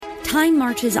Time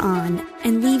marches on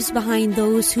and leaves behind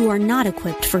those who are not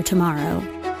equipped for tomorrow.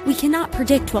 We cannot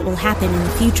predict what will happen in the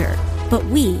future, but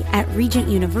we at Regent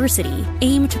University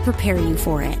aim to prepare you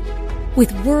for it.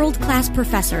 With world-class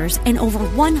professors and over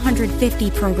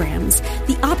 150 programs,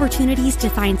 the opportunities to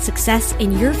find success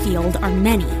in your field are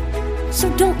many. So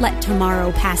don't let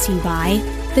tomorrow pass you by.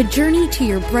 The journey to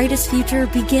your brightest future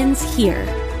begins here.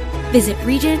 Visit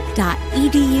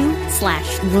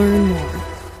regent.edu/learn more.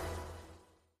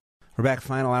 We're back,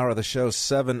 final hour of the show,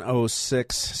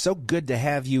 7:06. So good to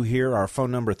have you here. Our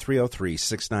phone number,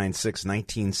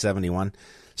 303-696-1971.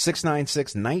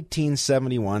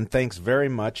 696-1971. Thanks very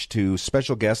much to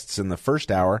special guests in the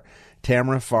first hour,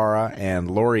 Tamara Farah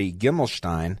and Lori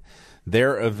Gimmelstein.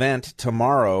 Their event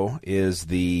tomorrow is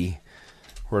the,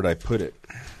 where'd I put it?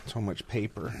 So much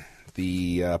paper.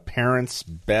 The Parents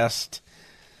Best,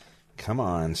 come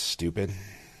on, stupid.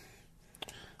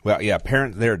 Well, yeah,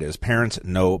 there it is,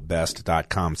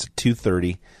 ParentsKnowBest.com. It's at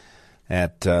 2:30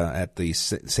 at the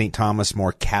St. Thomas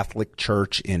More Catholic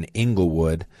Church in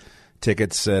Inglewood.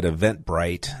 Tickets at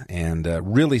Eventbrite, and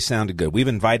really sounded good. We've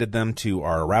invited them to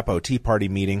our Arapahoe Tea Party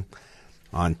meeting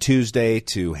on Tuesday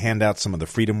to hand out some of the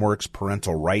FreedomWorks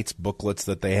parental rights booklets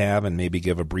that they have and maybe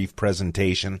give a brief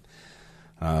presentation.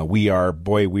 We got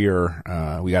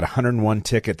 101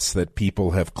 tickets that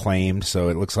people have claimed, so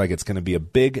it looks like it's going to be a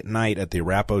big night at the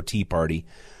Arapahoe Tea Party.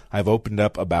 I've opened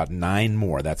up about 9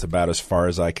 more. That's about as far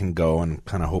as I can go, and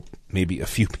kind of hope maybe a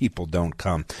few people don't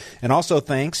come. And also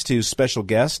thanks to special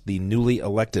guest, the newly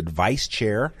elected vice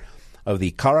chair of the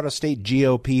Colorado State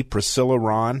GOP, Priscilla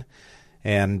Ron,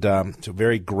 and it's a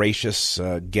very gracious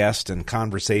guest and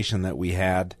conversation that we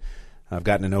had. I've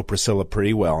gotten to know Priscilla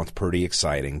pretty well. It's pretty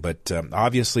exciting. But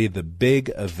obviously the big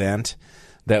event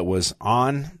that was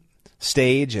on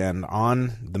stage and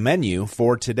on the menu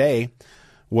for today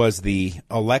was the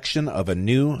election of a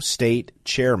new state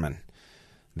chairman.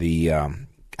 The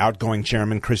outgoing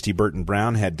chairman, Christy Burton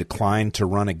Brown, had declined to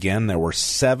run again. There were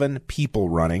 7 people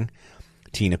running: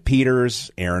 Tina Peters,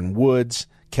 Aaron Woods,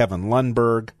 Kevin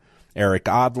Lundberg, Eric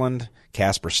Odland,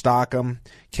 Casper Stockham,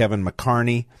 Kevin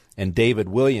McCarney, and David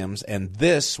Williams, and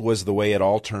this was the way it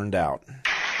all turned out.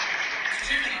 Mr.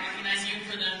 Chairman, I recognize you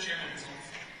for the chairman results.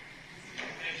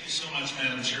 Thank you so much,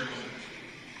 Madam Chairwoman.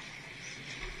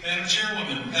 Madam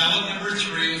Chairwoman, ballot number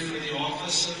 3 for the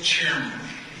office of chairman.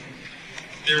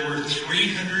 There were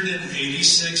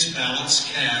 386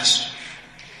 ballots cast,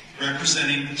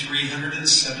 representing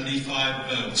 375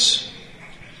 votes.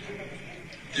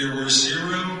 There were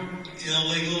 0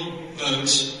 illegal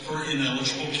votes for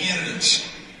ineligible candidates.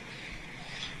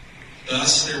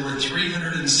 Thus, there were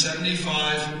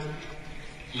 375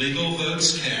 legal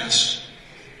votes cast.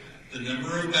 The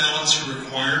number of ballots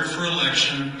required for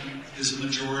election is a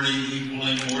majority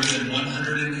equaling more than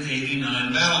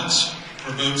 189 ballots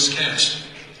or votes cast.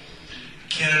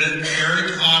 Candidate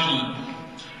Eric Odland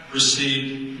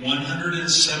received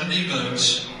 170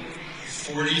 votes,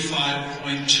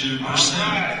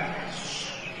 45.2%.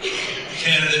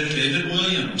 Candidate David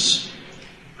Williams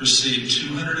received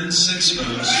 206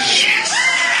 votes.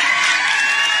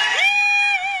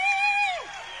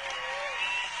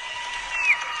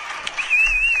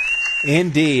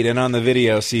 Indeed, and on the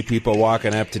video, see people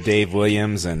walking up to Dave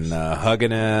Williams and hugging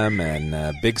him, and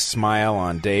a big smile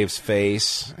on Dave's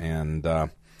face. And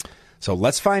so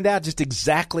let's find out just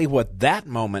exactly what that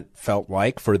moment felt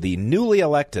like for the newly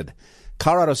elected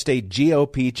Colorado State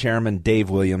GOP Chairman Dave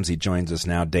Williams. He joins us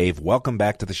now. Dave, welcome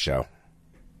back to the show.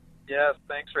 Yes,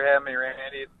 thanks for having me,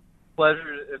 Randy. It's going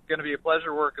to be a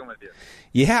pleasure working with you.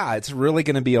 Yeah, it's really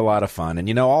going to be a lot of fun. And,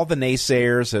 you know, all the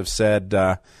naysayers have said,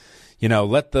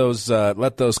 let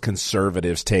those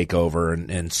conservatives take over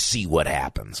and see what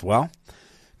happens. Well,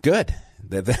 good.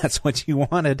 That's what you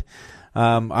wanted.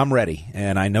 I'm ready,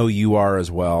 and I know you are as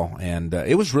well. And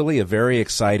it was really a very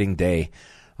exciting day.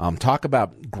 Talk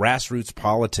about grassroots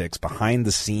politics, behind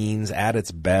the scenes, at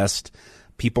its best.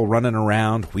 People running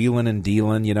around, wheeling and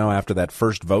dealing, after that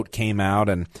first vote came out.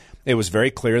 And it was very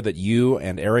clear that you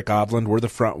and Eric Odland were the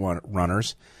front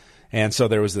runners. And so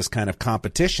there was this kind of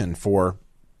competition for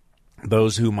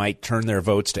those who might turn their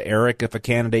votes to Eric if a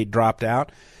candidate dropped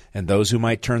out, and those who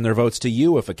might turn their votes to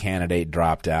you if a candidate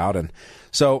dropped out. And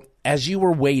so as you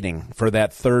were waiting for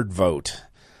that third vote,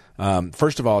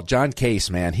 first of all, John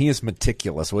Case, man, he is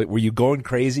meticulous. Were you going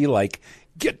crazy? Like,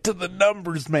 get to the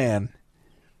numbers, man.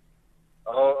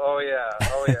 Oh yeah.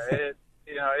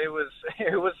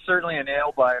 It was certainly a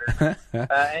nail biter. and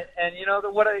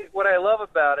what I love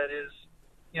about it is,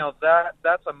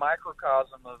 that's a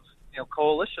microcosm of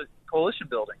coalition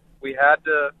building. We had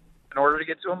to, in order to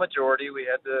get to a majority, we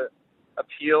had to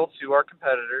appeal to our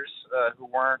competitors who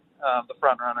weren't the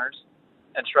front runners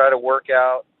and try to work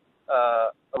out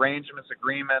arrangements,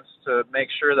 agreements to make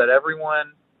sure that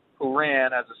everyone who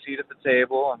ran has a seat at the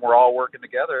table and we're all working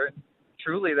together. And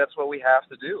truly, that's what we have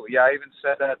to do. Yeah, I even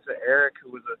said that to Eric,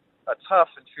 who was a tough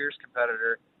and fierce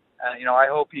competitor. I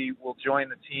hope he will join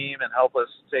the team and help us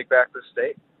take back the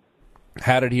state.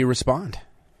 How did he respond?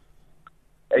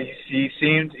 He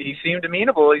seemed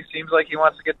amenable. He seems like he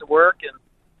wants to get to work and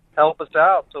help us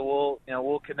out. So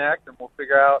we'll connect and we'll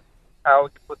figure out how we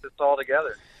can put this all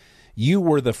together. You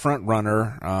were the front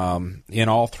runner in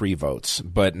all 3 votes,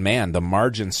 but man, the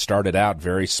margin started out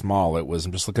very small.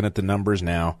 I'm just looking at the numbers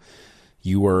now.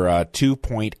 You were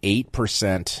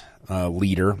 2.8%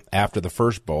 leader after the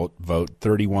first vote, about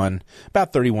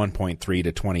 31.3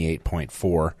 to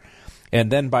 28.4. And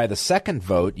then by the second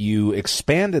vote, you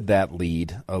expanded that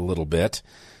lead a little bit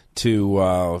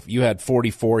to, you had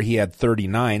 44, he had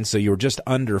 39, so you were just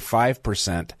under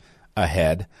 5%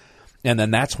 ahead. And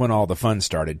then that's when all the fun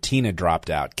started. Tina dropped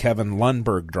out, Kevin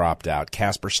Lundberg dropped out,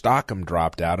 Casper Stockham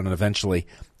dropped out, and eventually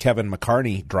Kevin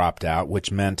McCartney dropped out,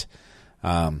 which meant,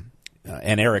 and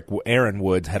Aaron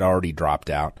Woods had already dropped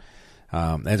out.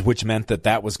 Which meant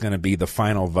that was going to be the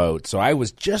final vote. So I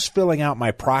was just filling out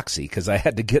my proxy because I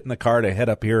had to get in the car to head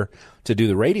up here to do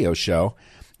the radio show.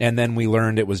 And then we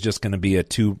learned it was just going to be a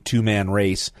two-man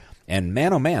race. And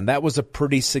man, oh man, that was a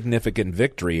pretty significant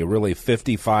victory, really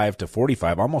 55 to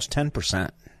 45, almost 10%.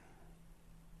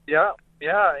 Yeah.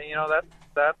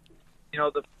 That's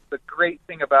the great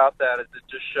thing about that is it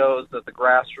just shows that the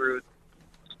grassroots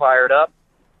is fired up,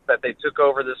 that they took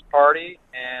over this party,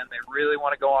 and they really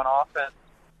want to go on offense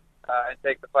and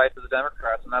take the fight to the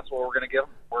Democrats, and that's what we're going to give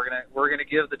them. We're going to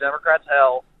give the Democrats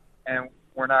hell, and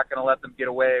we're not going to let them get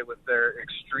away with their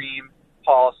extreme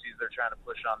policies they're trying to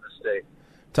push on this state.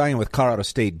 Talking with Colorado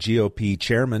State GOP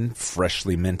Chairman,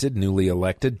 freshly minted, newly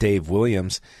elected, Dave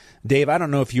Williams. Dave, I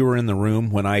don't know if you were in the room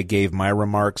when I gave my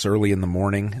remarks early in the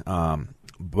morning,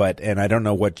 and I don't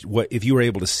know what if you were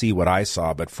able to see what I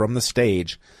saw, but from the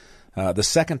stage, the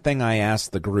second thing I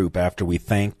asked the group after we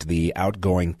thanked the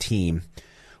outgoing team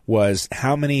was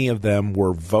how many of them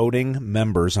were voting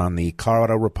members on the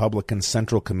Colorado Republican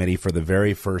Central Committee for the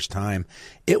very first time.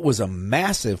 It was a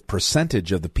massive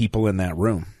percentage of the people in that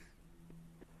room.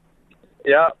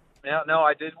 Yeah, no,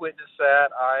 I did witness that.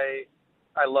 I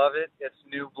love it. It's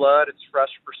new blood. It's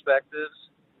fresh perspectives.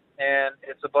 And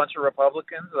it's a bunch of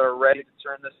Republicans that are ready to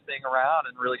turn this thing around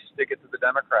and really stick it to the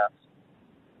Democrats.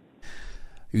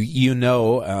 You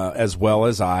know, as well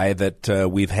as I, that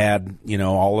we've had,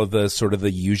 all of the sort of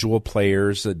the usual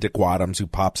players, Dick Wadhams, who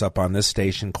pops up on this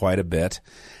station quite a bit.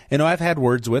 I've had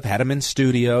words with, had him in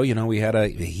studio. We had a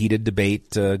heated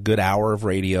debate, a good hour of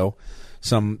radio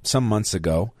some months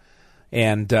ago.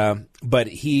 But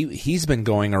he's been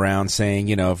going around saying,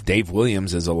 if Dave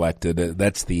Williams is elected,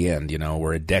 that's the end.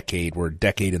 We're a decade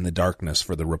in the darkness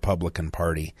for the Republican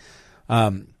Party.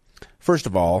 First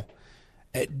of all,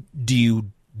 do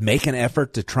you make an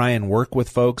effort to try and work with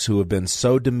folks who have been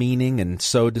so demeaning and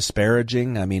so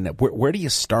disparaging? I mean, where do you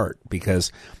start?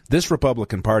 Because this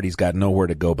Republican Party's got nowhere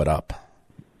to go but up.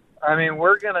 I mean,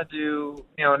 we're going to do,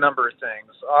 a number of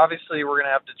things. Obviously, we're going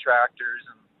to have detractors,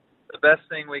 and the best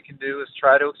thing we can do is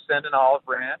try to extend an olive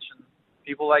branch, and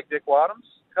people like Dick Wadhams,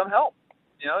 come help.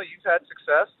 You've had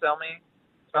success. Tell me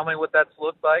what that's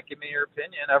looked like. Give me your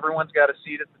opinion. Everyone's got a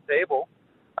seat at the table.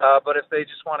 But if they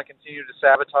just want to continue to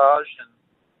sabotage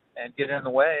and get in the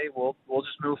way, we'll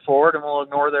just move forward and we'll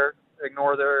ignore their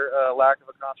lack of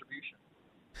a contribution.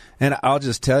 And I'll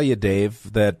just tell you,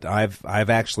 Dave, that I've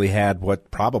actually had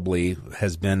what probably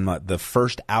has been the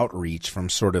first outreach from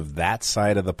sort of that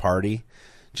side of the party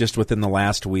just within the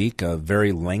last week, a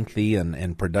very lengthy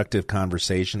and productive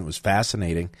conversation. It was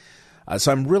fascinating.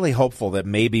 So I'm really hopeful that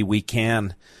maybe we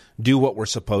can do what we're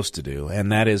supposed to do,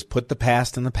 and that is put the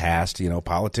past in the past.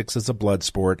 Politics is a blood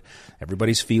sport.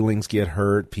 Everybody's feelings get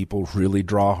hurt. People really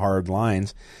draw hard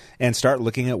lines, and start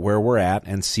looking at where we're at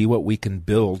and see what we can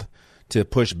build to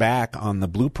push back on the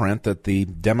blueprint that the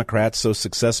Democrats so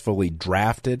successfully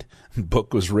drafted. A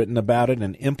book was written about it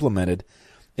and implemented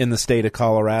in the state of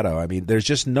Colorado. I mean, there's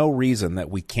just no reason that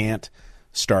we can't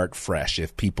start fresh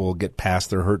if people get past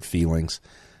their hurt feelings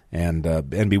and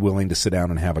be willing to sit down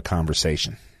and have a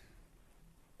conversation.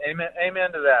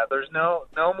 Amen to that. There's no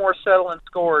more settling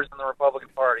scores in the Republican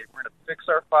Party. We're going to fix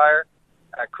our fire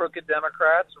at crooked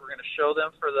Democrats. We're going to show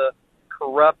them for the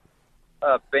corrupt,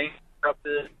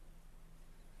 bankrupted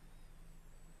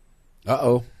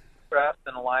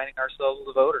and aligning ourselves with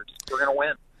the voters. We're going to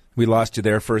win. We lost you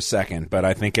there for a second, but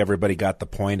I think everybody got the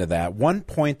point of that. One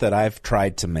point that I've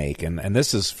tried to make, and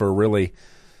this is for really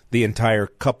the entire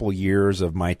couple years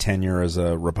of my tenure as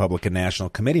a Republican National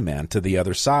Committee man to the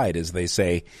other side, is they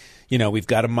say, we've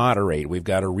got to moderate. We've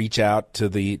got to reach out to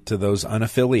those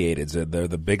unaffiliated. They're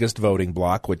the biggest voting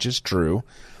bloc, which is true.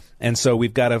 And so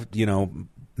we've got to,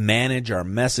 manage our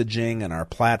messaging and our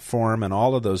platform and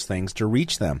all of those things to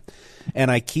reach them.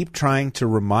 And I keep trying to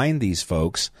remind these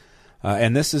folks,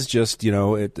 and this is just,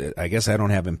 I guess I don't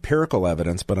have empirical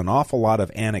evidence, but an awful lot of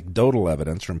anecdotal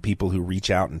evidence from people who reach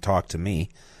out and talk to me,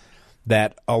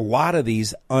 that a lot of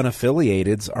these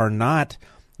unaffiliateds are not,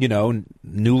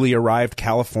 newly arrived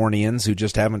Californians who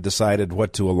just haven't decided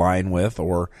what to align with,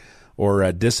 or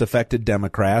disaffected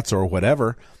Democrats or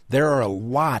whatever. There are a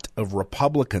lot of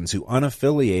Republicans who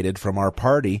unaffiliated from our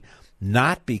party,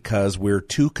 not because we're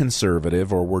too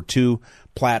conservative or we're too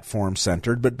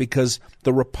platform-centered, but because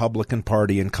the Republican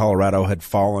Party in Colorado had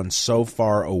fallen so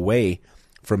far away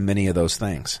from many of those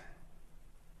things.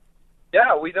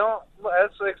 Yeah, we don't.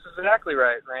 That's exactly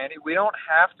right, Randy. We don't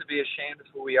have to be ashamed of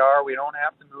who we are. We don't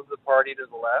have to move the party to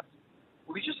the left.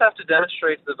 We just have to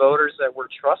demonstrate to the voters that we're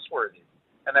trustworthy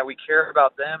and that we care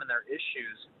about them and their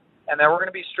issues, and that we're going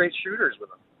to be straight shooters with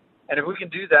them. And if we can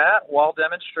do that while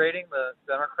demonstrating the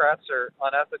Democrats are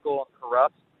unethical and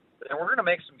corrupt, then we're going to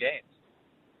make some gains.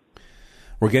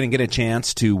 We're going to get a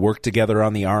chance to work together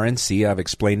on the RNC. I've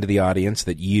explained to the audience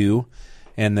that you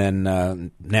and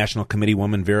then National Committee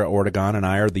woman Vera Ortegon and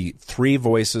I are the three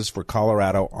voices for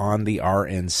Colorado on the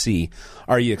RNC.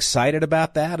 Are you excited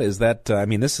about that? Is that,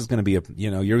 this is going to be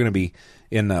you're going to be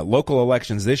in local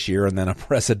elections this year and then a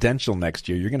presidential next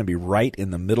year. You're going to be right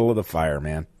in the middle of the fire,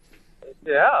 man.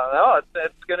 Yeah, no,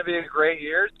 it's going to be a great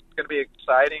year. It's going to be an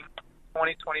exciting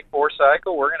 2024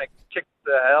 cycle. We're going to kick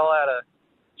the hell out of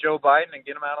Joe Biden and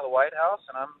get him out of the White House,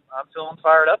 and I'm feeling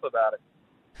fired up about it.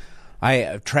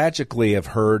 I tragically have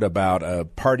heard about a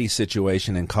party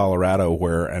situation in Colorado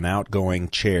where an outgoing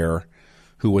chair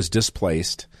who was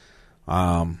displaced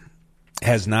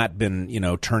has not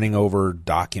been, turning over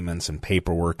documents and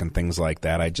paperwork and things like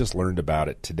that. I just learned about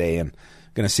it today and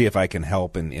going to see if I can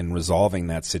help in resolving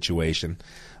that situation.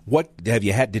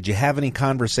 Did you have any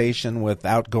conversation with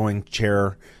outgoing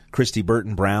chair Christy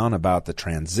Burton Brown about the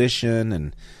transition,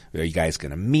 and are you guys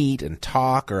going to meet and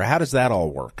talk, or how does that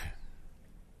all work?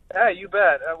 Yeah, you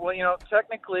bet.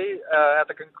 Technically, at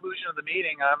the conclusion of the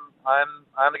meeting,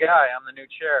 I'm the guy. I'm the new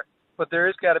chair. But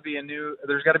there's got to be a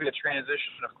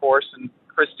transition, of course. And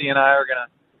Christy and I are going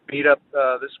to meet up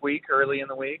this week, early in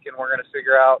the week, and we're going to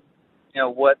figure out,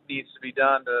 what needs to be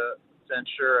done to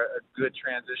ensure a good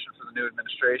transition for the new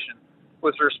administration.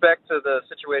 With respect to the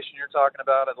situation you're talking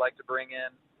about, I'd like to bring in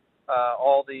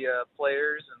all the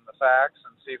players and the facts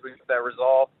and see if we can get that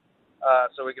resolved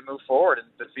so we can move forward and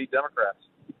defeat Democrats.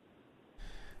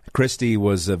 Christy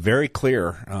was very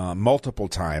clear multiple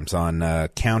times on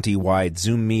county-wide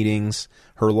Zoom meetings,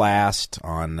 her last,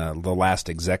 on the last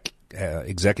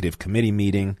executive committee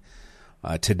meeting,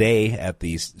 today at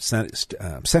the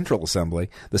Central Assembly,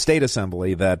 the State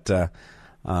Assembly, that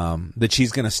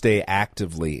she's going to stay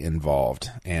actively involved.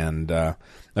 And,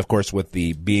 of course, with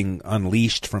the being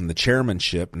unleashed from the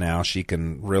chairmanship now, she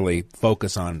can really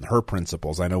focus on her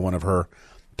principles. I know one of her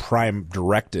prime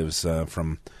directives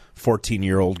from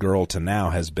 14-year-old girl to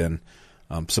now has been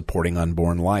supporting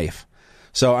unborn life.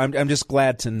 So I'm just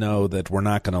glad to know that we're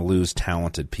not going to lose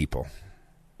talented people.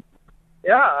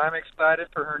 Yeah, I'm excited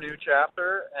for her new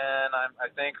chapter, and I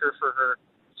thank her for her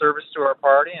service to our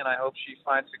party, and I hope she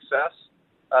finds success,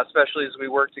 especially as we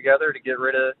work together to get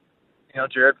rid of,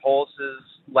 Jared Polis's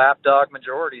lapdog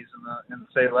majorities in the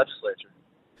state legislature.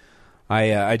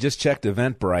 I just checked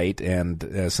Eventbrite,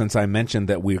 and since I mentioned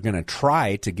that we're going to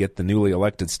try to get the newly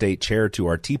elected state chair to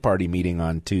our Tea Party meeting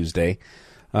on Tuesday,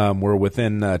 we're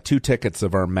within 2 tickets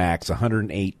of our max.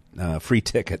 108 free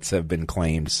tickets have been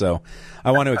claimed. So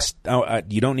I want to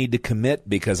you don't need to commit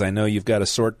because I know you've got to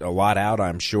sort a lot out,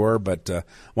 I'm sure, but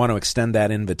want to extend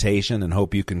that invitation and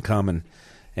hope you can come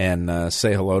and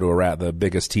say hello to the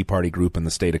biggest Tea Party group in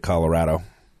the state of Colorado.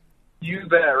 You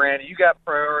bet, Randy. You got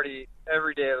priority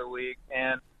every day of the week,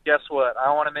 and guess what?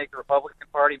 I want to make the Republican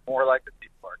Party more like the Tea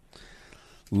Party.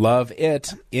 Love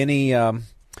it. Any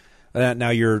now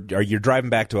you're driving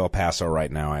back to El Paso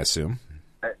right now, I assume.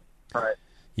 Right.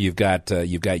 You've got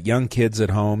young kids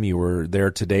at home. You were there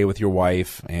today with your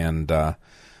wife, and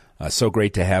so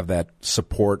great to have that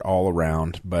support all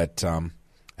around. But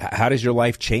how does your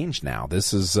life change now?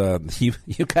 This is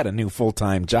you've got a new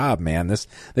full-time job, man.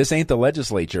 This ain't the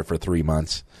legislature for 3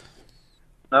 months.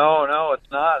 No,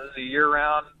 it's not. It's a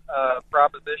year-round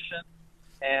proposition,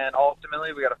 and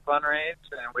ultimately we got to fundraise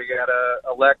and we got to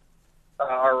elect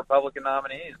our Republican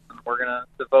nominees. And we're going to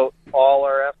devote all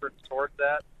our efforts towards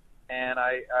that. And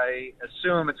I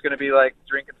be like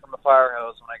drinking from the fire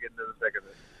hose when I get into the thick of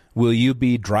it. Will you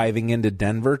be driving into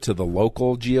Denver to the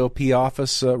local GOP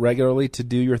office regularly to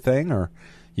do your thing, or are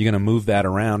you going to move that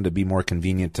around to be more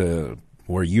convenient to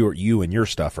where you and your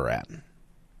stuff are at?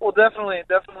 Well, definitely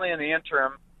in the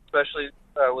interim, especially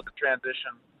with the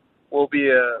transition, we'll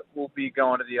be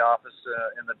going to the office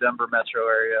in the Denver metro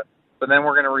area. But then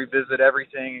we're going to revisit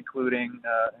everything, including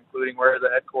where the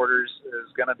headquarters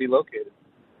is going to be located.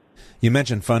 You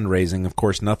mentioned fundraising. Of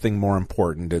course, nothing more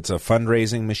important. It's a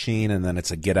fundraising machine, and then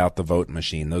it's a get-out-the-vote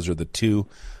machine. Those are the two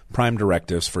prime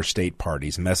directives for state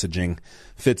parties. Messaging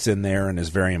fits in there and is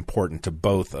very important to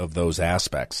both of those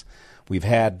aspects. We've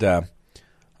had,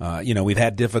 we've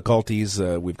had difficulties.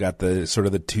 We've got the sort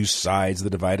of the two sides, the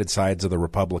divided sides of the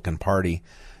Republican Party.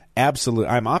 Absolutely,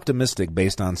 I'm optimistic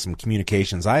based on some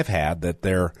communications I've had that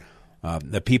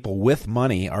the people with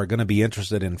money are going to be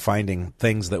interested in finding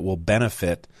things that will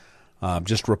benefit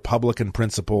just Republican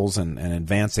principles and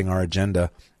advancing our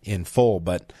agenda in full.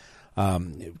 But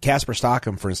Casper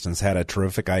Stockham, for instance, had a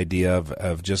terrific idea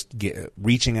of just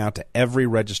reaching out to every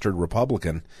registered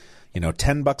Republican.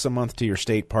 $10 a month to your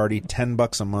state party,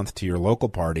 $10 a month to your local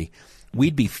party.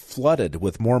 We'd be flooded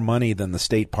with more money than the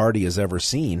state party has ever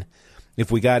seen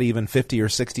if we got even 50 or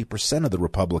 60% of the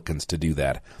Republicans to do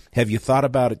that. Have you thought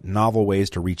about novel ways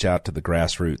to reach out to the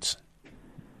grassroots?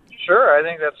 Sure, I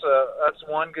think that's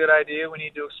one good idea we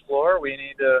need to explore. We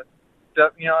need to,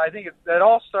 I think that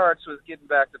all starts with getting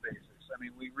back to basics. I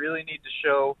mean, we really need to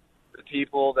show the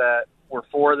people that we're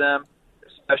for them,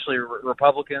 especially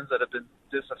Republicans that have been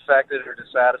disaffected or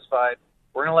dissatisfied.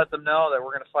 We're going to let them know that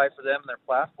we're going to fight for them and their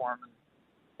platform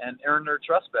and earn their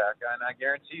trust back. And I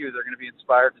guarantee you they're going to be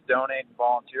inspired to donate and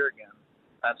volunteer again.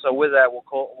 And so with that, we'll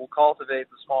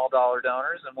cultivate the small dollar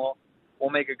donors, and we'll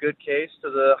make a good case to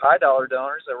the high dollar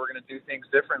donors that we're going to do things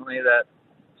differently that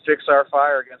fix our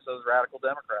fire against those radical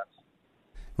Democrats.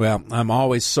 Well, I'm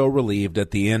always so relieved at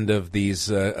the end of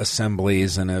these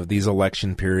assemblies and of these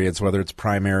election periods, whether it's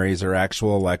primaries or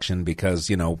actual election, because,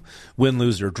 win,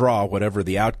 lose, or draw, whatever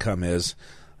the outcome is,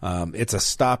 it's a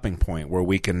stopping point where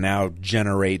we can now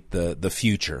generate the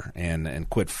future and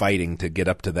quit fighting to get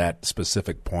up to that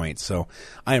specific point. So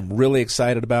I am really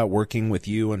excited about working with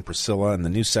you and Priscilla and the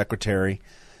new secretary.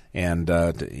 And,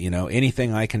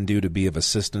 anything I can do to be of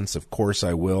assistance, of course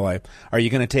I will. Are you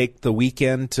going to take the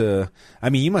weekend to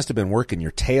 – you must have been working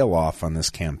your tail off on this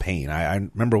campaign. I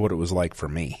remember what it was like for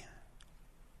me.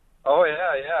 Oh,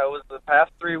 yeah. It was the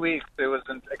past 3 weeks. It was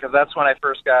because that's when I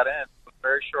first got in. It was a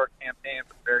very short campaign,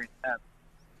 but very intense.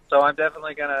 So I'm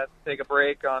definitely going to take a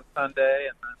break on Sunday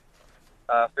and then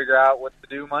figure out what to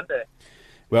do Monday.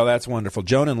 Well, that's wonderful.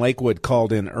 Joan in Lakewood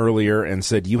called in earlier and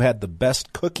said you had the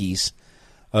best cookies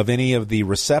of any of the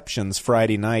receptions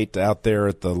Friday night out there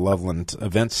at the Loveland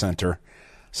Event Center.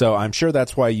 So I'm sure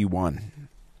that's why you won.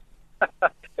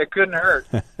 It couldn't hurt.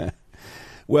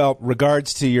 Well,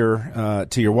 regards to your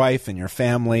wife and your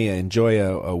family. Enjoy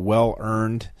a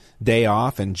well-earned day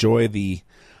off. Enjoy the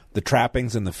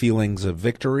trappings and the feelings of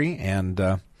victory. And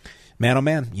man, oh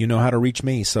man, you know how to reach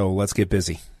me, so let's get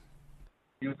busy.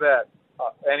 You bet.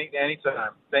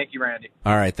 Anytime. Thank you, Randy.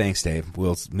 All right, thanks, Dave.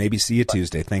 We'll maybe see you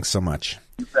Tuesday. Thanks so much.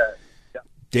 You bet. Yeah.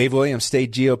 Dave Williams,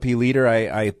 state GOP leader.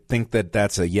 I think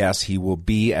that's a yes. He will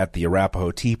be at the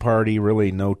Arapahoe Tea Party. Really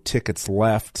no tickets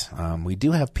left. We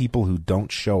do have people who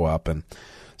don't show up, and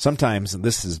sometimes, and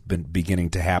this has been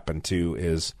beginning to happen too,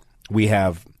 is we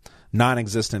have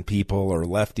non-existent people or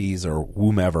lefties or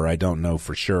whomever, I don't know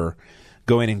for sure,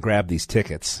 go in and grab these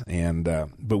tickets. And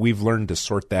but we've learned to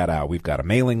sort that out. We've got a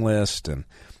mailing list, and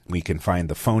we can find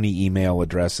the phony email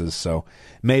addresses. So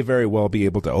may very well be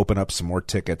able to open up some more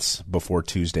tickets before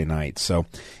Tuesday night. So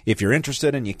if you're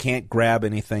interested and you can't grab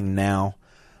anything now,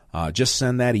 just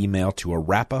send that email to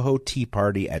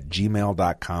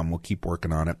arapahoeteaparty@gmail.com. We'll keep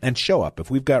working on it. And show up.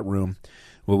 If we've got room,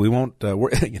 well, we won't,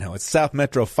 it's South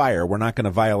Metro Fire. We're not going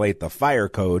to violate the fire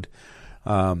code.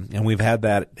 And we've had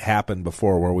that happen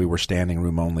before where we were standing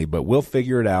room only, but we'll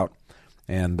figure it out.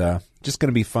 And just going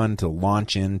to be fun to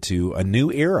launch into a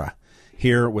new era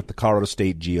here with the Colorado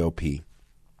State GOP.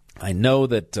 I know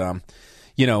that,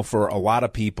 for a lot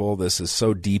of people, this is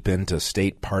so deep into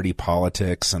state party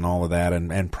politics and all of that,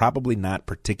 and probably not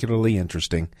particularly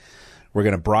interesting. We're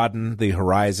going to broaden the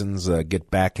horizons,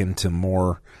 get back into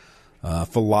more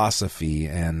philosophy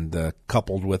and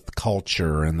coupled with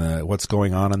culture and what's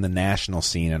going on in the national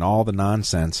scene and all the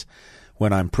nonsense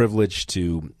when I'm privileged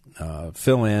to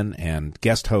fill in and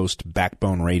guest host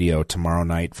Backbone Radio tomorrow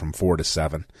night from 4 to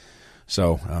 7.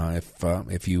 So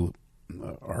if you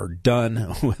are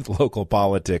done with local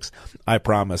politics, I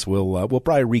promise we'll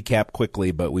probably recap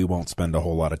quickly, but we won't spend a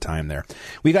whole lot of time there.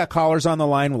 We got callers on the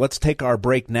line. Let's take our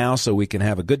break now so we can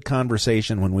have a good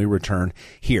conversation when we return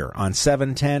here on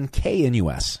 710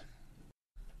 KNUS.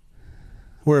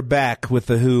 We're back with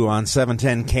The Who on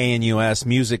 710 KNUS,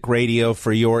 music radio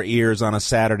for your ears on a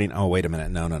Saturday. Oh, wait a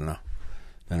minute.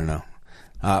 No.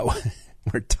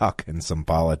 We're talking some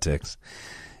politics.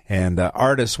 And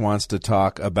Artis wants to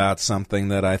talk about something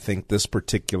that I think this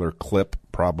particular clip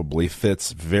probably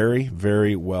fits very,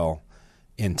 very well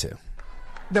into.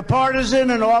 The partisan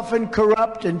and often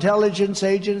corrupt intelligence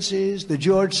agencies, the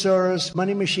George Soros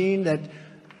money machine that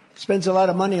spends a lot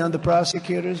of money on the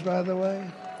prosecutors, by the way.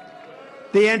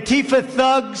 The Antifa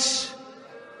thugs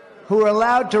who are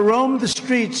allowed to roam the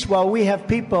streets while we have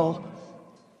people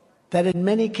that in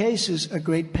many cases are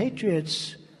great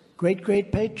patriots,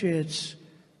 great patriots,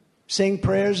 saying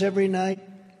prayers every night,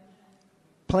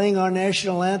 playing our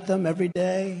national anthem every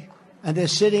day, and they're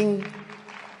sitting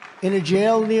in a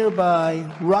jail nearby,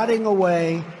 rotting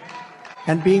away,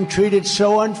 and being treated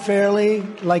so unfairly,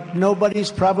 like nobody's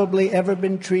probably ever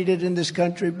been treated in this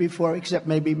country before, except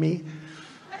maybe me.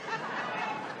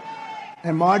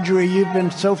 And Marjorie, you've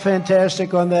been so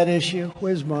fantastic on that issue.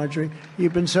 Where's Marjorie?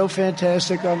 You've been so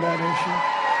fantastic on that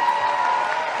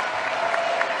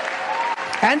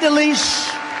issue. And Elise.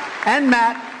 And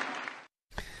Matt.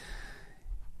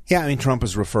 Yeah, I mean, Trump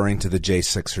is referring to the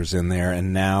J6ers in there,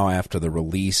 and now after the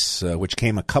release, which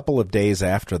came a couple of days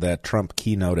after that Trump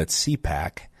keynote at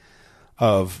CPAC,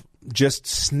 of just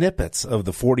snippets of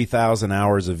the 40,000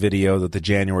 hours of video that the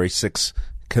January 6th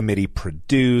committee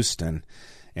produced and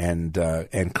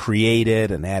created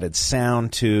and added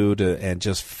sound to and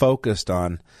just focused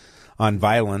on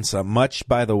violence, much,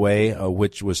 by the way,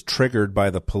 which was triggered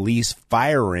by the police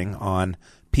firing on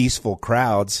peaceful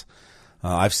crowds.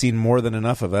 I've seen more than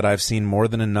enough of it. I've seen more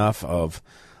than enough of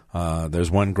there's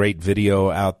one great video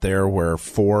out there where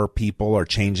 4 people are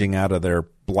changing out of their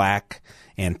black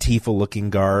Antifa-looking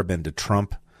garb into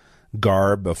Trump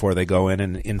garb before they go in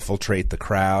and infiltrate the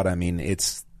crowd. I mean,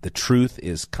 the truth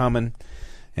is coming.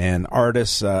 And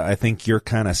Artis, I think you're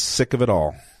kind of sick of it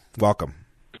all. Welcome.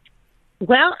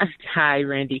 Well, hi,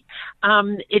 Randy.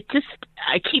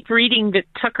 I keep reading that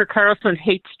Tucker Carlson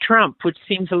hates Trump, which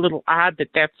seems a little odd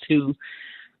that that's who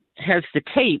has the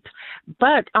tape.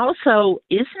 But also,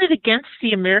 isn't it against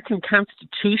the American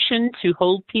Constitution to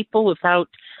hold people without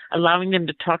allowing them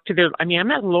to talk to I'm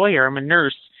not a lawyer, I'm a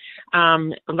nurse.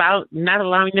 Not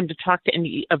allowing them to talk to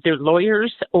any of their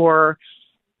lawyers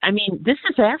this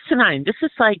is asinine. This is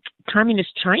like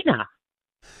communist China.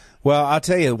 Well, I'll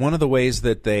tell you, one of the ways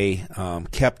that they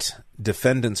kept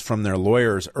defendants from their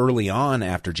lawyers early on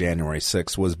after January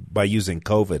 6th was by using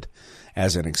COVID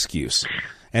as an excuse.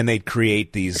 And they'd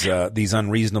create these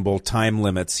unreasonable time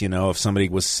limits, if somebody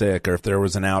was sick or if there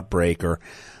was an outbreak. Or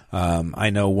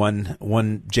I know one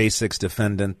J6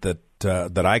 defendant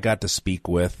that I got to speak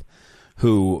with,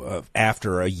 who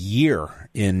after a year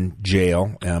in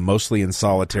jail, mostly in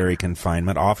solitary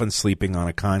confinement, often sleeping on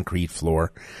a concrete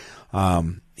floor,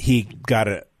 he got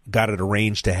it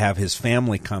arranged to have his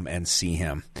family come and see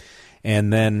him.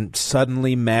 And then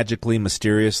suddenly, magically,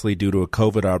 mysteriously, due to a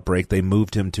COVID outbreak, they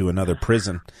moved him to another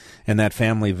prison, and that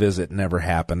family visit never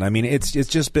happened. I mean, it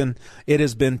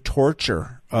has been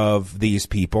torture of these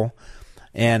people.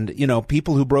 And,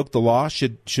 people who broke the law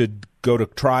should go to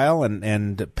trial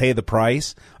and pay the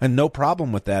price, and no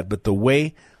problem with that. But the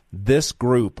way this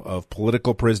group of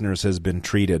political prisoners has been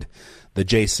treated, the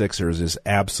J6ers, is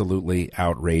absolutely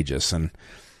outrageous. And,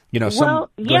 and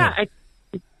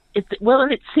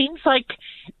it seems like,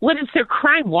 what is their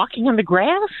crime? Walking on the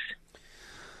grass?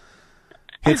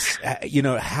 It's,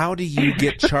 how do you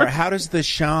get charged? How does the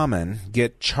shaman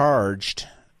get charged?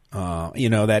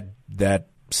 That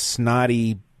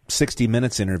snotty 60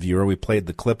 Minutes interviewer, we played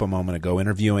the clip a moment ago,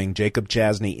 interviewing Jacob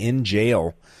Chasney in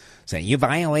jail, saying, you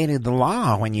violated the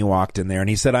law when you walked in there. And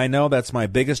he said, I know, that's my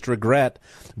biggest regret,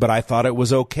 but I thought it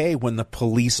was okay when the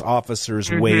police officers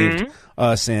waved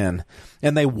us in.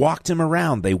 And they walked him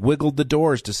around. They wiggled the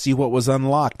doors to see what was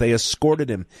unlocked. They escorted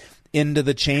him into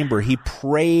the chamber. He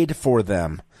prayed for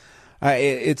them.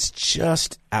 It's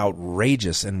just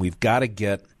outrageous, and we've got to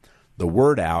get the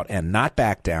word out and not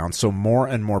back down so more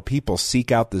and more people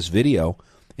seek out this video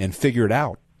and figure it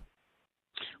out.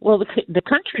 Well, the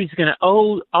country's going to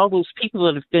owe all those people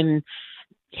that have been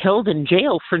held in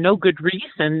jail for no good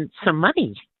reason some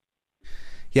money.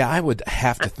 Yeah, I would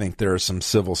have to think there are some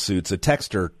civil suits. A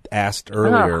texter asked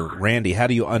earlier, Randy, how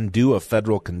do you undo a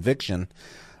federal conviction,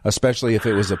 especially if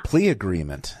it was a plea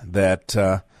agreement that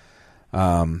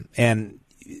and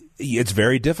It's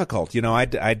very difficult.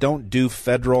 I don't do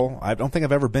federal. I don't think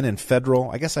I've ever been in federal.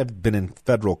 I guess I've been in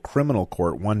federal criminal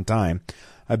court one time.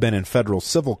 I've been in federal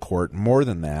civil court more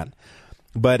than that.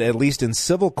 But at least in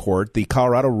civil court, the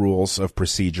Colorado rules of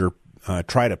procedure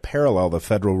try to parallel the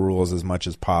federal rules as much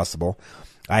as possible.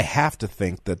 I have to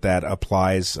think that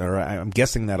applies, or I'm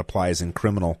guessing that applies in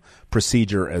criminal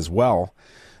procedure as well.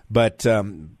 But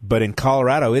in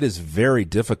Colorado, it is very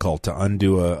difficult to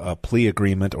undo a plea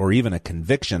agreement or even a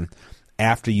conviction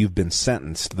after you've been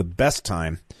sentenced. The best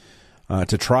time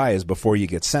to try is before you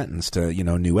get sentenced.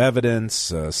 New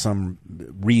evidence, some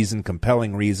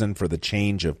compelling reason for the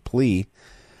change of plea.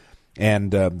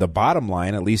 And the bottom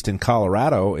line, at least in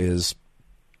Colorado, is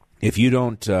if you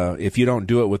don't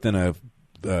do it within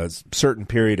a certain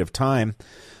period of time.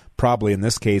 Probably in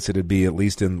this case, it'd be at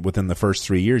least within the first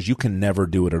 3 years. You can never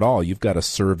do it at all. You've got to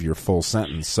serve your full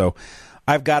sentence. So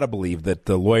I've got to believe that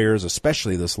the lawyers,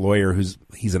 especially this lawyer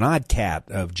he's an odd cat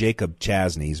of Jacob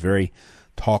Chasney. He's very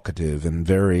talkative and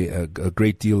a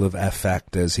great deal of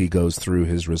affect as he goes through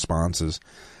his responses.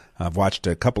 I've watched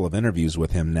a couple of interviews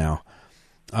with him now.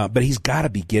 But he's got to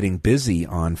be getting busy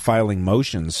on filing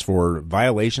motions for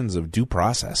violations of due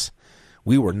process.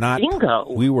 We were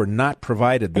not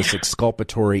provided this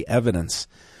exculpatory evidence.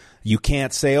 You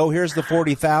can't say, here's the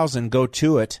 40,000, go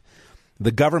to it.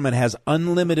 The government has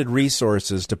unlimited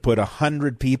resources to put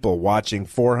 100 people watching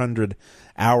 400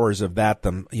 hours of that,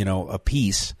 a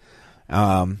piece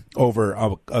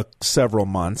over several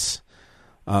months.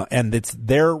 And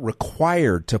they're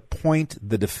required to point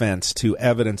the defense to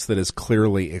evidence that is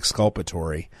clearly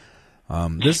exculpatory.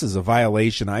 This is a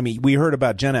violation. I mean, we heard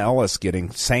about Jenna Ellis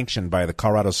getting sanctioned by the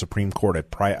Colorado Supreme Court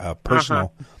at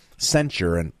personal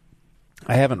censure, and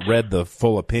I haven't read the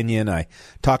full opinion. I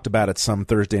talked about it some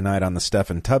Thursday night on the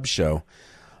Stephen Tubbs show,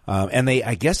 and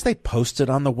I guess they posted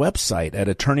on the website at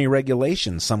Attorney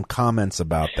Regulations some comments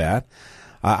about that.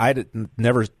 I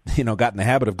never, got in the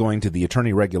habit of going to the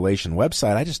Attorney Regulation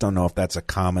website. I just don't know if that's a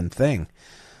common thing.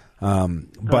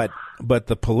 But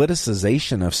the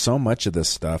politicization of so much of this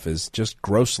stuff is just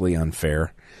grossly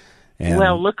unfair. And,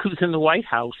 well, look who's in the White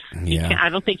House. Yeah. I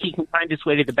don't think he can find his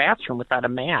way to the bathroom without a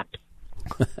map.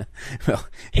 Well,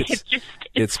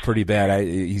 it's pretty bad.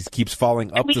 He keeps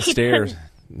falling up the stairs.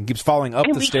 He keeps falling up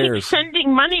the stairs. Keep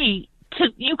sending money to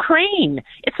Ukraine.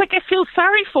 It's like I feel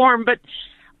sorry for him, but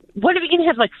what are we going to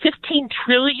have, like $15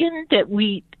 trillion that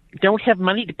we don't have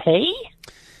money to pay?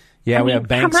 Yeah, we have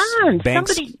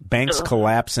banks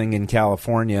collapsing in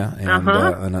California and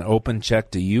an open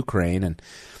check to Ukraine. And,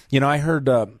 I heard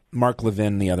Mark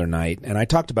Levin the other night, and I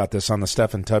talked about this on the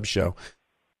Stephen Tubbs show,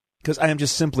 because I am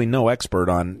just simply no expert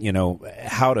on,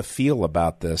 how to feel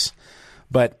about this.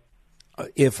 But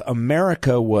if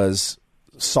America was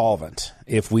solvent,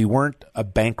 if we weren't a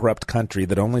bankrupt country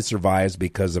that only survives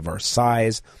because of our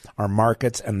size, our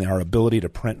markets, and our ability to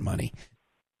print money,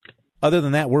 other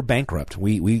than that, we're bankrupt.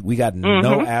 We got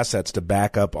no assets to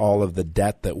back up all of the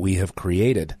debt that we have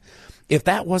created. If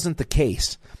that wasn't the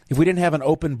case, if we didn't have an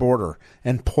open border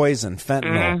and poison,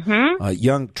 fentanyl,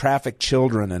 young trafficked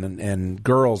children and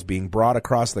girls being brought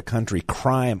across the country,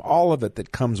 crime, all of it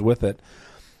that comes with it,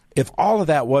 if all of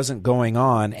that wasn't going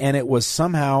on and it was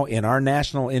somehow in our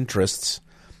national interests,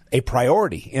 a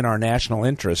priority in our national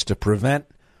interest to prevent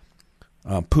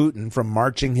Putin from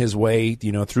marching his way,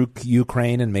 through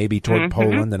Ukraine and maybe toward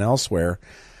Poland and elsewhere,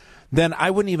 then I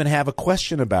wouldn't even have a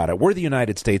question about it. We're the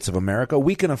United States of America.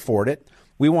 We can afford it.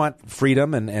 We want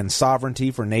freedom and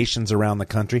sovereignty for nations around the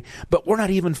country, but we're not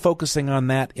even focusing on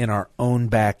that in our own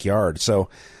backyard. So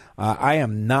I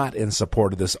am not in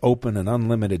support of this open and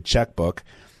unlimited checkbook.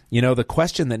 The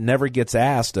question that never gets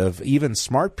asked of even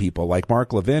smart people like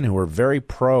Mark Levin, who are very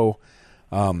pro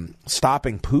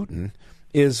stopping Putin,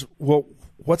 is, well,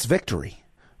 what's victory?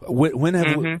 When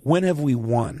have we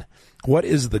won? What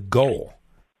is the goal?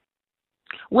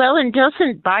 Well, and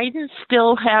doesn't Biden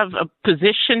still have a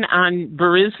position on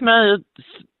Burisma's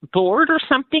board or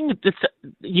something that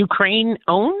Ukraine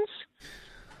owns?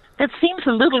 That seems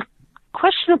a little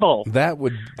questionable. That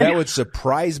would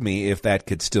surprise me if that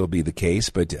could still be the case,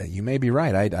 but you may be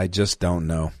right. I just don't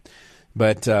know.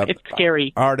 But it's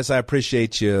scary. Artis, I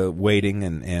appreciate you waiting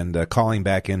and calling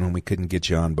back in when we couldn't get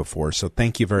you on before. So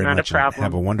thank you very much. Not a problem.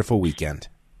 Have a wonderful weekend.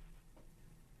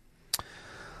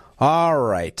 All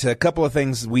right, a couple of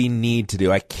things we need to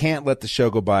do. I can't let the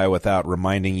show go by without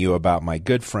reminding you about my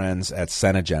good friends at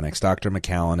Cenegenics, Dr.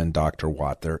 McCallan and Dr.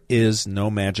 Watt. There is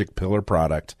no magic pill or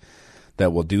product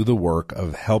that will do the work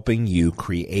of helping you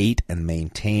create and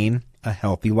maintain a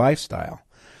healthy lifestyle.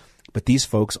 But these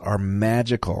folks are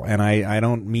magical, and I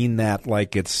don't mean that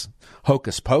like it's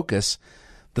hocus pocus.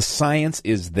 The science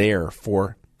is there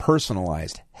for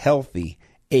personalized, healthy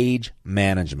age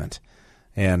management.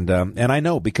 And I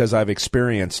know because I've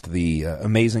experienced the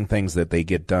amazing things that they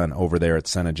get done over there at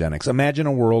Cenegenics. Imagine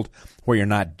a world where you're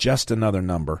not just another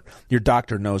number. Your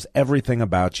doctor knows everything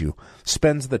about you,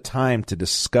 spends the time to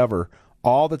discover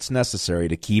all that's necessary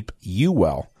to keep you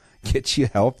well, get you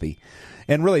healthy,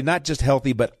 and really not just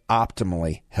healthy, but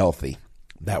optimally healthy.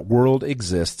 That world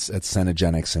exists at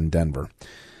Cenegenics in Denver.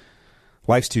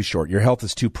 Life's too short. Your health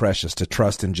is too precious to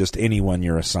trust in just anyone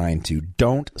you're assigned to.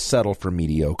 Don't settle for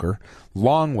mediocre,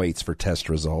 long waits for test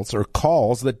results, or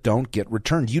calls that don't get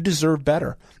returned. You deserve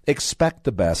better. Expect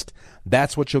the best.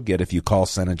 That's what you'll get if you call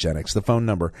Cenegenics. The phone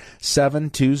number,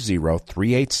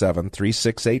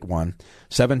 720-387-3681,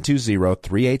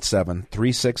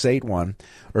 720-387-3681,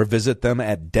 or visit them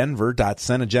at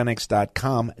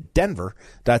denver.cenegenics.com,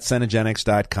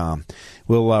 denver.cenegenics.com.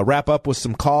 We'll wrap up with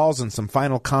some calls and some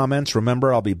final comments.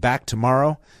 Remember, I'll be back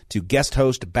tomorrow to guest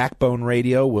host Backbone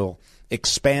Radio. We'll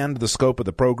expand the scope of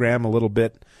the program a little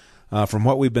bit from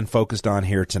what we've been focused on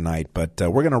here tonight. But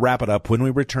we're going to wrap it up when we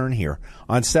return here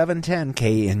on 710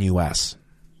 KNUS.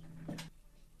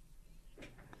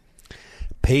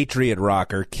 Patriot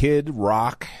rocker, Kid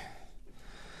Rock.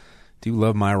 Do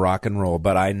love my rock and roll,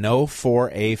 but I know for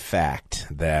a fact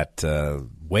that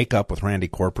Wake Up with Randy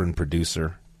Corcoran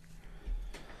producer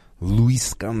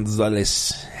Luis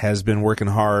Gonzalez has been working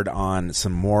hard on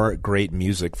some more great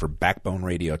music for Backbone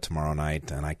Radio tomorrow night,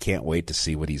 and I can't wait to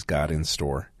see what he's got in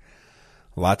store.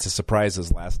 Lots of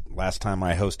surprises last time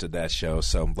I hosted that show,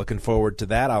 so I'm looking forward to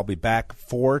that. I'll be back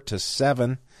 4 to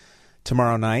 7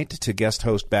 tomorrow night to guest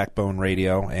host Backbone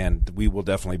Radio, and we will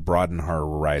definitely broaden our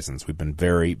horizons. We've been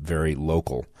very, very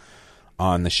local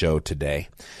on the show today.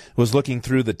 I was looking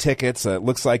through the tickets. It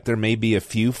looks like there may be a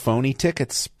few phony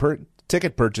ticket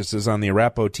purchases on the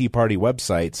Arapahoe Tea Party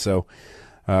website, so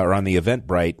or on the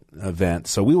Eventbrite event.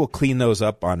 So we will clean those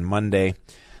up on Monday.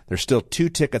 There's still 2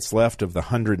 tickets left of the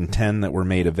 110 that were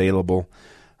made available.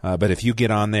 But if you get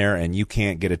on there and you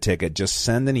can't get a ticket, just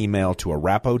send an email to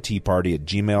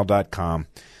arapahoeteaparty@gmail.com.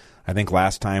 I think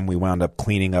last time we wound up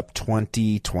cleaning up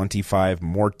 25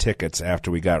 more tickets after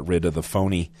we got rid of the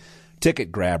phony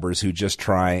ticket grabbers who just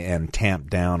try and tamp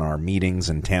down our meetings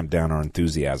and tamp down our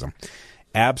enthusiasm.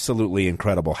 Absolutely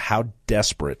incredible how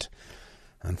desperate,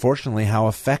 unfortunately how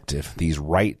effective these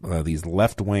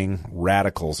left-wing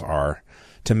radicals are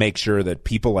to make sure that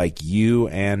people like you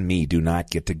and me do not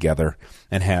get together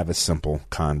and have a simple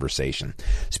conversation.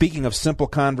 Speaking of simple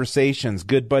conversations,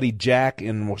 good buddy Jack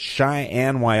in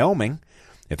Cheyenne, Wyoming,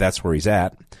 if that's where he's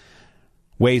at,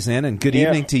 weighs in, and good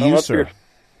evening to you, sir.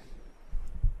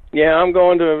 Yeah, I'm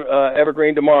going to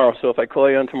Evergreen tomorrow, so if I call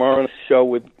you on tomorrow's show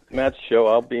with Matt's show,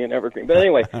 I'll be in Evergreen. But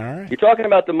anyway, right. You're talking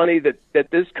about the money that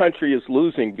this country is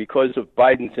losing because of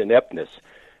Biden's ineptness.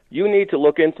 You need to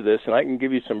look into this, and I can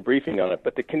give you some briefing on it.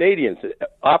 But the Canadians, the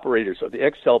operators of the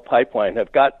XL pipeline,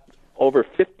 have got over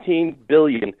 $15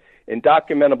 billion in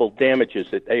documentable damages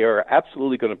that they are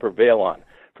absolutely going to prevail on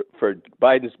for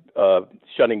Biden's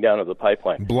shutting down of the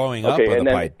pipeline. Blowing up of the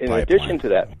pipeline. In addition to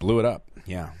that. Blew it up,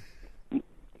 yeah.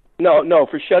 No,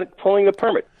 for pulling the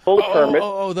permit. Pull the permit.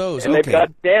 Oh, those, and okay. They've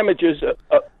got damages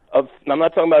of I'm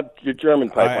not talking about your German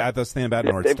pipeline. I was thinking about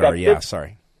North Star,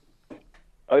 sorry.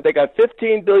 They got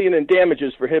 $15 billion in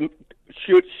damages for him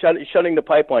shutting the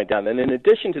pipeline down. And in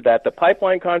addition to that, the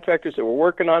pipeline contractors that were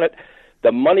working on it,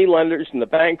 the money lenders and the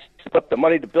banks put the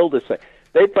money to build this thing.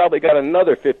 They probably got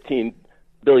another $15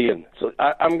 billion. So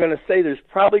I'm going to say there's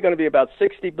probably going to be about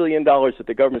 $60 billion that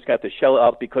the government's got to shell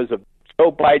out because of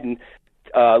Joe Biden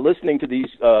listening to these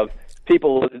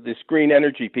people, this green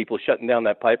energy people shutting down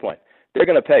that pipeline. They're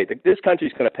going to pay. This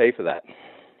country's going to pay for that.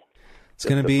 It's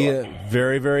going to be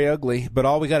very, very ugly. But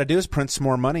all we got to do is print some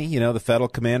more money. You know, the Fed will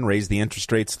come in, raise the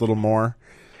interest rates a little more,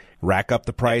 rack up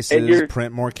the prices,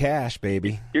 print more cash,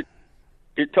 baby.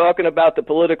 You're talking about the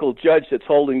political judge that's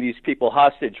holding these people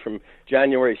hostage from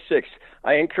January 6th.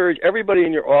 I encourage everybody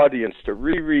in your audience to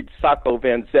reread Sacco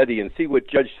Vanzetti and see what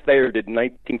Judge Thayer did in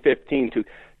 1915 to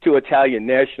two Italian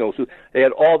nationals who they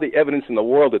had all the evidence in the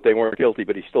world that they weren't guilty,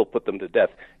 but he still put them to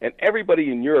death. And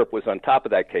everybody in Europe was on top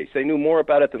of that case. They knew more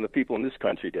about it than the people in this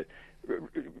country did.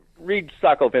 Read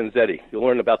Sacco Vanzetti. You'll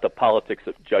learn about the politics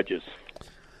of judges.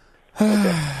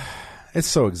 Okay. It's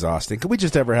so exhausting. Could we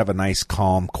just ever have a nice,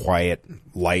 calm, quiet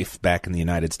life back in the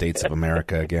United States of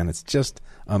America again? It's just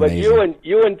amazing. But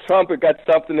you and Trump have got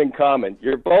something in common.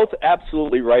 You're both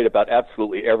absolutely right about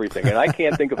absolutely everything, and I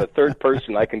can't think of a third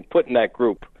person I can put in that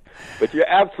group. But you're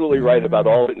absolutely right about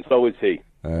all of it, and so is he.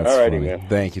 That's all righty, funny. man.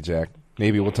 Thank you, Jack.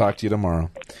 Maybe we'll talk to you tomorrow.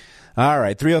 All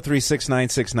right,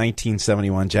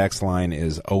 303-696-1971. Jack's line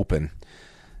is open.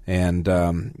 And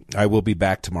I will be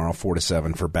back tomorrow, 4 to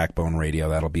 7, for Backbone Radio.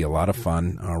 That'll be a lot of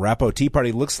fun. Rapo Tea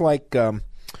Party looks like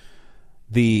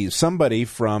somebody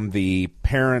from the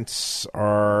Parents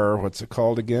Are, what's it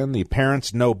called again? The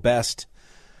Parents Know Best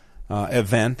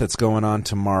event that's going on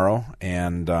tomorrow,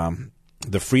 and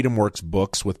the Freedom Works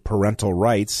books with parental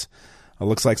rights. It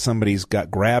looks like somebody's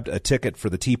grabbed a ticket for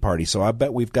the tea party, so I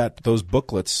bet we've got those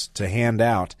booklets to hand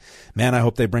out. Man, I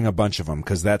hope they bring a bunch of them,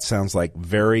 because that sounds like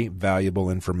very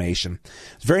valuable information.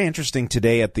 It's very interesting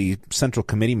today at the Central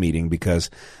Committee meeting,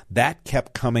 because that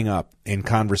kept coming up in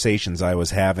conversations I was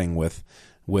having with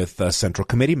Central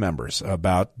Committee members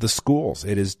about the schools.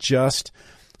 It is just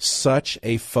such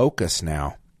a focus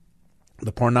now.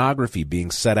 The pornography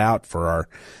being set out for our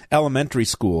elementary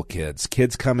school kids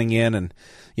coming in, and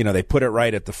they put it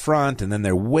right at the front, and then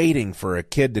they're waiting for a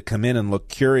kid to come in and look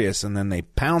curious, and then they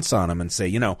pounce on them and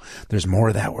say, there's more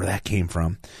of that where that came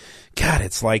from. God,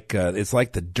 it's like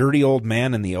the dirty old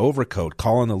man in the overcoat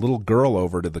calling the little girl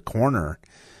over to the corner.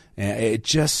 It's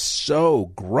just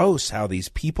so gross how these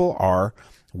people are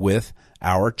with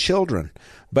our children.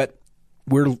 But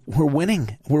we're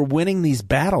winning. We're winning these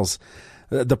battles.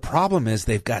 The problem is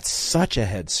they've got such a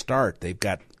head start. They've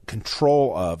got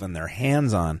control of, and they're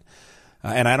hands-on.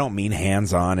 And I don't mean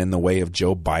hands-on in the way of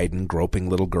Joe Biden groping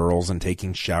little girls and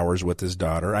taking showers with his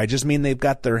daughter. I just mean they've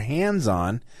got their hands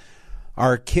on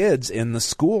our kids in the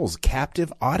schools,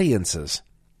 captive audiences.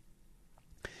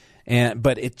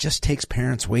 But it just takes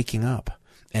parents waking up.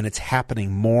 And it's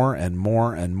happening more and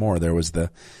more and more. There was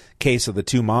the case of the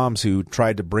two moms who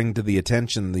tried to bring to the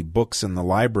attention the books in the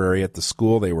library at the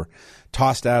school. They were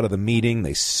tossed out of the meeting.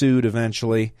 They sued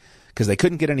eventually because they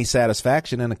couldn't get any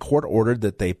satisfaction, and a court ordered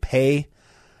that they pay,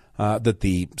 that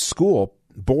the school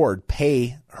board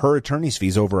pay her attorney's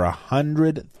fees over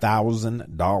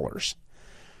 $100,000.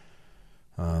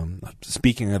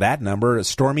 Speaking of that number,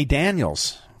 Stormy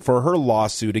Daniels, for her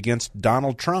lawsuit against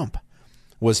Donald Trump,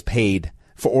 was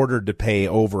ordered to pay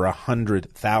over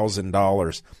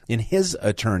 $100,000 in his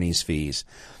attorney's fees.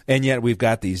 And yet we've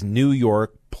got these New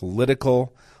York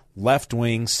political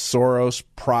left-wing Soros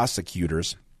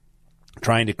prosecutors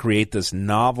trying to create this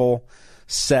novel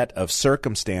set of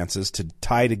circumstances to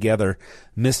tie together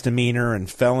misdemeanor and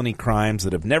felony crimes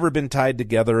that have never been tied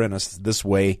together in this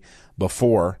way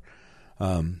before.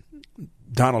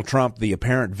 Donald Trump, the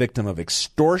apparent victim of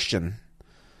extortion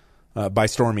by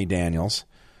Stormy Daniels,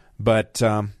 but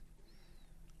they're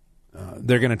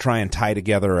going to try and tie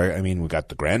together. I mean, we've got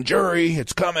the grand jury.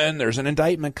 It's coming. There's an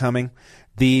indictment coming.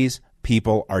 These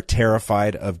people are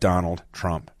terrified of Donald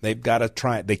Trump. They've got to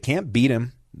try. They can't beat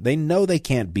him. They know they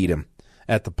can't beat him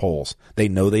at the polls. They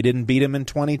know they didn't beat him in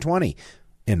 2020,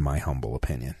 in my humble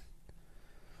opinion.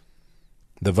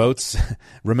 The votes,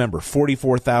 remember,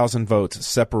 44,000 votes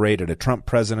separated a Trump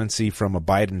presidency from a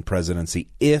Biden presidency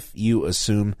if you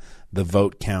assume the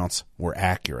vote counts were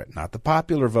accurate. Not the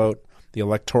popular vote, the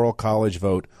Electoral College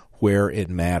vote, where it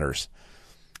matters.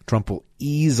 Trump will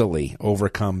easily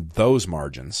overcome those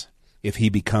margins if he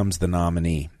becomes the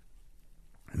nominee.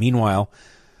 Meanwhile,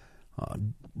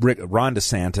 Ron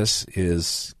DeSantis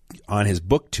is on his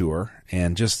book tour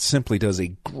and just simply does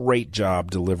a great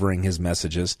job delivering his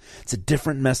messages. It's a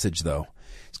different message, though.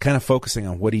 He's kind of focusing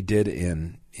on what he did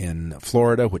in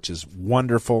Florida, which is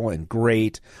wonderful and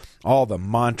great. All the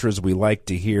mantras we like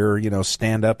to hear,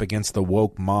 stand up against the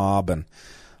woke mob, and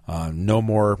no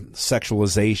more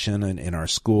sexualization in our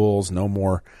schools, no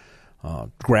more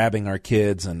grabbing our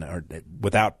kids and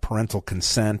without parental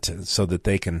consent so that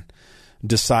they can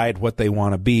decide what they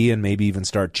want to be and maybe even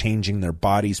start changing their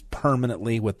bodies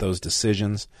permanently with those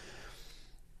decisions.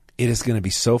 It is going to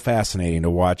be so fascinating to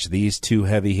watch these two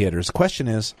heavy hitters. The question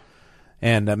is,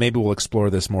 and maybe we'll explore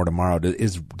this more tomorrow,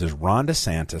 does Ron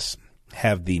DeSantis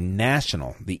have the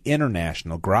international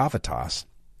gravitas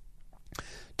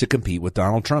to compete with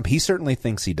Donald Trump? He certainly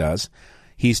thinks he does.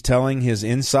 He's telling his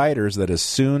insiders that as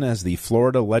soon as the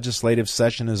Florida legislative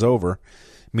session is over,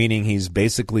 meaning he's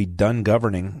basically done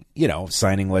governing,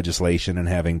 signing legislation and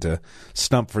having to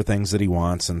stump for things that he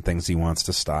wants and things he wants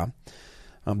to stop,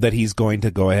 that he's going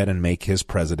to go ahead and make his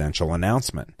presidential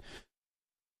announcement.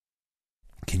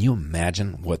 Can you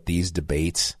imagine what these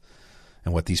debates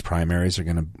and what these primaries are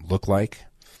going to look like?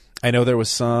 I know there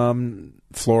was some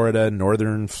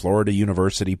Northern Florida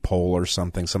University poll or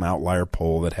something, some outlier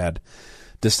poll that had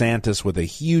DeSantis with a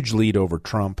huge lead over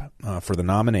Trump for the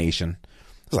nomination.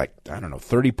 It was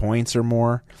 30 points or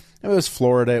more. It was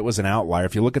Florida. It was an outlier.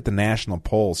 If you look at the national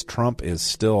polls, Trump is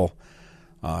still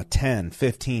 10,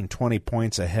 15, 20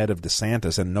 points ahead of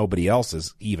DeSantis, and nobody else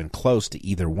is even close to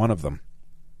either one of them.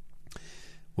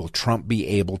 Will Trump be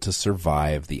able to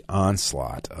survive the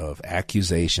onslaught of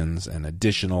accusations and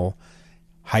additional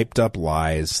hyped-up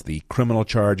lies, the criminal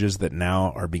charges that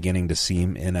now are beginning to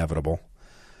seem inevitable?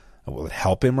 Will it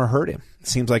help him or hurt him? It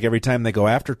seems like every time they go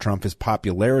after Trump, his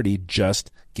popularity just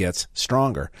gets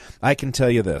stronger. I can tell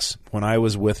you this. When I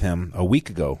was with him a week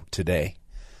ago today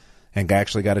and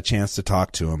actually got a chance to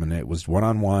talk to him, and it was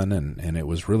one-on-one, and it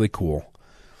was really cool.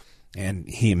 And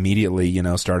he immediately,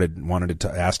 wanted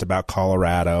to ask about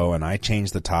Colorado, and I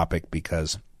changed the topic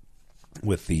because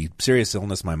with the serious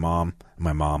illness my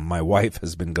wife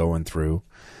has been going through,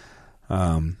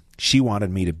 she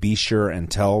wanted me to be sure and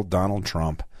tell Donald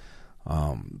Trump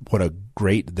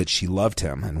that she loved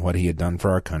him and what he had done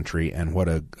for our country, and what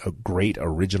a great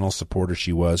original supporter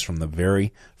she was from the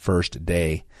very first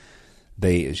day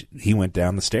he went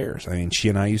down the stairs. I mean, she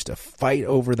and I used to fight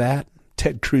over that.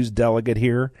 Ted Cruz delegate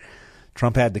here.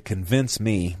 Trump had to convince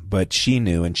me, but she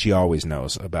knew, and she always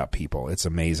knows about people. It's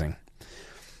amazing.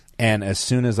 And as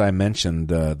soon as I mentioned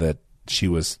that she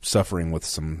was suffering with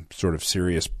some sort of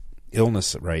serious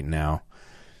illness right now,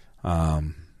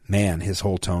 his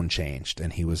whole tone changed,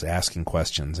 and he was asking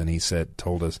questions, and he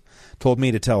told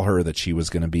me to tell her that she was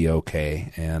going to be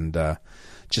okay, and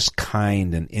just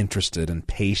kind and interested and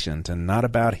patient, and not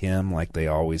about him like they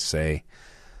always say,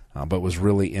 but was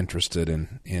really interested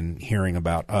in hearing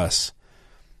about us,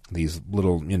 these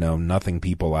little, nothing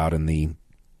people out in the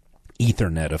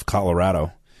Ethernet of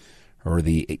Colorado, or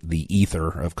the ether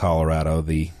of Colorado,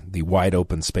 the wide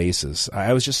open spaces.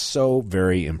 I was just so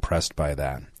very impressed by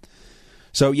that.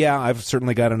 So, yeah, I've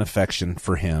certainly got an affection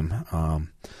for him.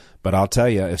 But I'll tell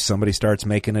you, if somebody starts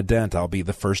making a dent, I'll be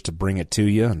the first to bring it to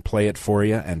you and play it for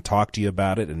you and talk to you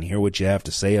about it and hear what you have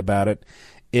to say about it.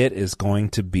 It is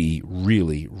going to be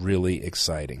really, really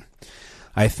exciting.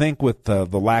 I think with the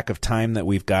lack of time that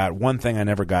we've got, one thing I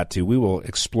never got to, we will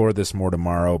explore this more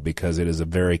tomorrow because it is a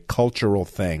very cultural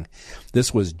thing.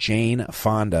 This was Jane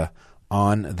Fonda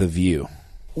on The View.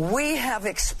 We have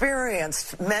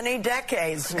experienced many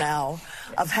decades now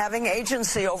of having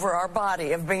agency over our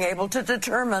body, of being able to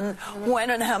determine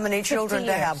when and how many children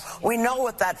to have. We know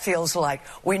what that feels like.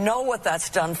 We know what that's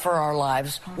done for our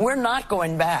lives. We're not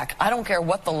going back. I don't care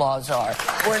what the laws are.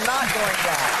 We're not going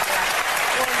back.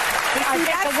 I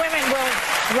think the women will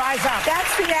rise up.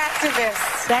 That's the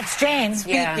activist. That's Jane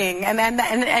speaking,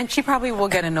 and she probably will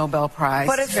get a Nobel Prize.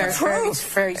 But it's the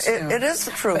truth. Very soon. It is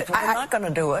the truth. We're not going to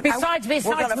do it. Besides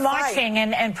marching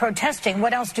and protesting,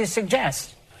 what else do you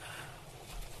suggest?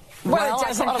 Well, it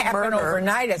doesn't happen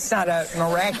overnight. It's not a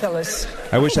miraculous.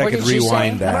 I wish I could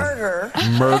rewind that.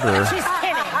 Murder. She's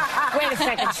kidding. Wait a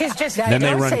second. She's just. Then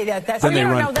they run. Say that. That's then they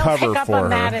run cover for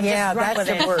her. Yeah, that's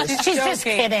the worst. She's just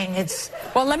kidding.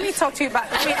 Well, let me talk to you about.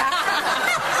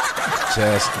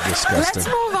 Just disgusting. Let's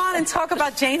move on and talk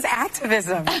about Jane's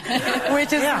activism,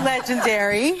 which is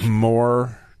legendary.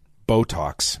 More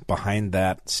Botox behind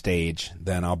that stage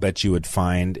than I'll bet you would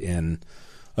find in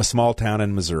a small town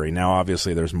in Missouri. Now,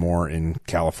 obviously, there's more in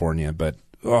California, but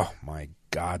oh my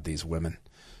God, these women.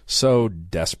 So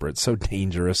desperate, so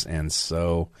dangerous, and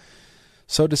so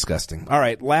disgusting. All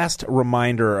right, last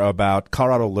reminder about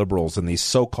Colorado liberals and these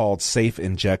so-called safe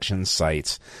injection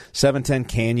sites.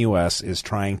 710KNUS is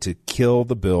trying to kill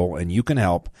the bill, and you can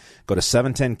help. Go to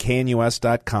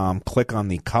 710KNUS.com, click on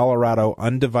the Colorado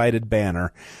Undivided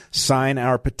banner, sign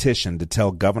our petition to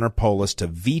tell Governor Polis to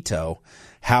veto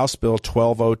House Bill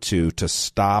 1202 to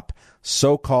stop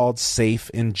so-called safe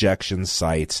injection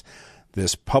sites.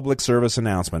 This public service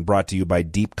announcement brought to you by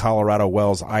Deep Colorado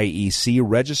Wells IEC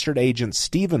registered agent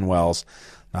Stephen Wells,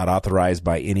 not authorized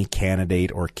by any candidate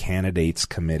or candidates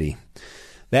committee.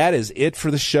 That is it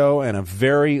for the show, and a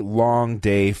very long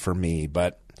day for me,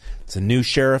 but it's a new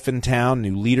sheriff in town,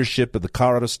 new leadership of the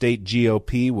Colorado State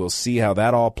GOP. We'll see how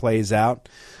that all plays out.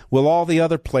 Will all the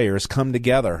other players come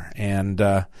together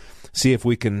and see if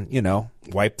we can,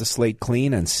 wipe the slate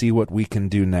clean and see what we can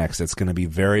do next? It's going to be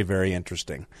very, very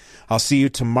interesting. I'll see you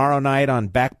tomorrow night on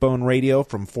Backbone Radio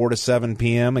from 4 to 7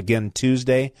 p.m. Again,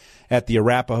 Tuesday at the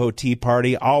Arapahoe Tea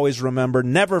Party. Always remember,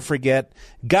 never forget,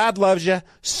 God loves you.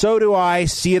 So do I.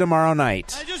 See you tomorrow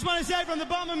night. I just want to say from the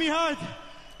bottom of my heart,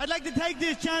 I'd like to take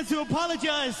this chance to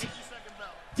apologize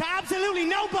to absolutely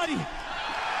nobody.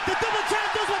 The double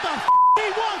champ does what the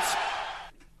he wants.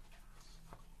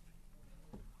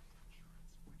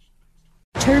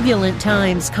 Turbulent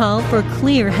times call for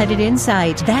clear-headed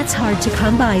insight. That's hard to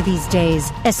come by these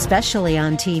days, especially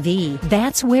on TV.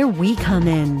 That's where we come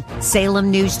in. Salem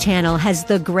News Channel has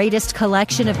the greatest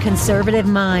collection of conservative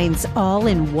minds all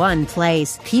in one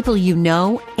place. People you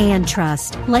know and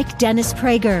trust, like Dennis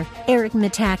Prager, Eric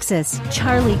Metaxas,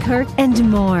 Charlie Kirk, and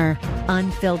more.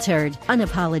 Unfiltered,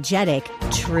 unapologetic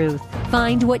truth.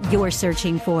 Find what you're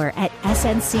searching for at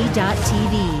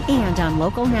snc.tv and on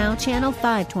Local Now, Channel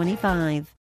 525.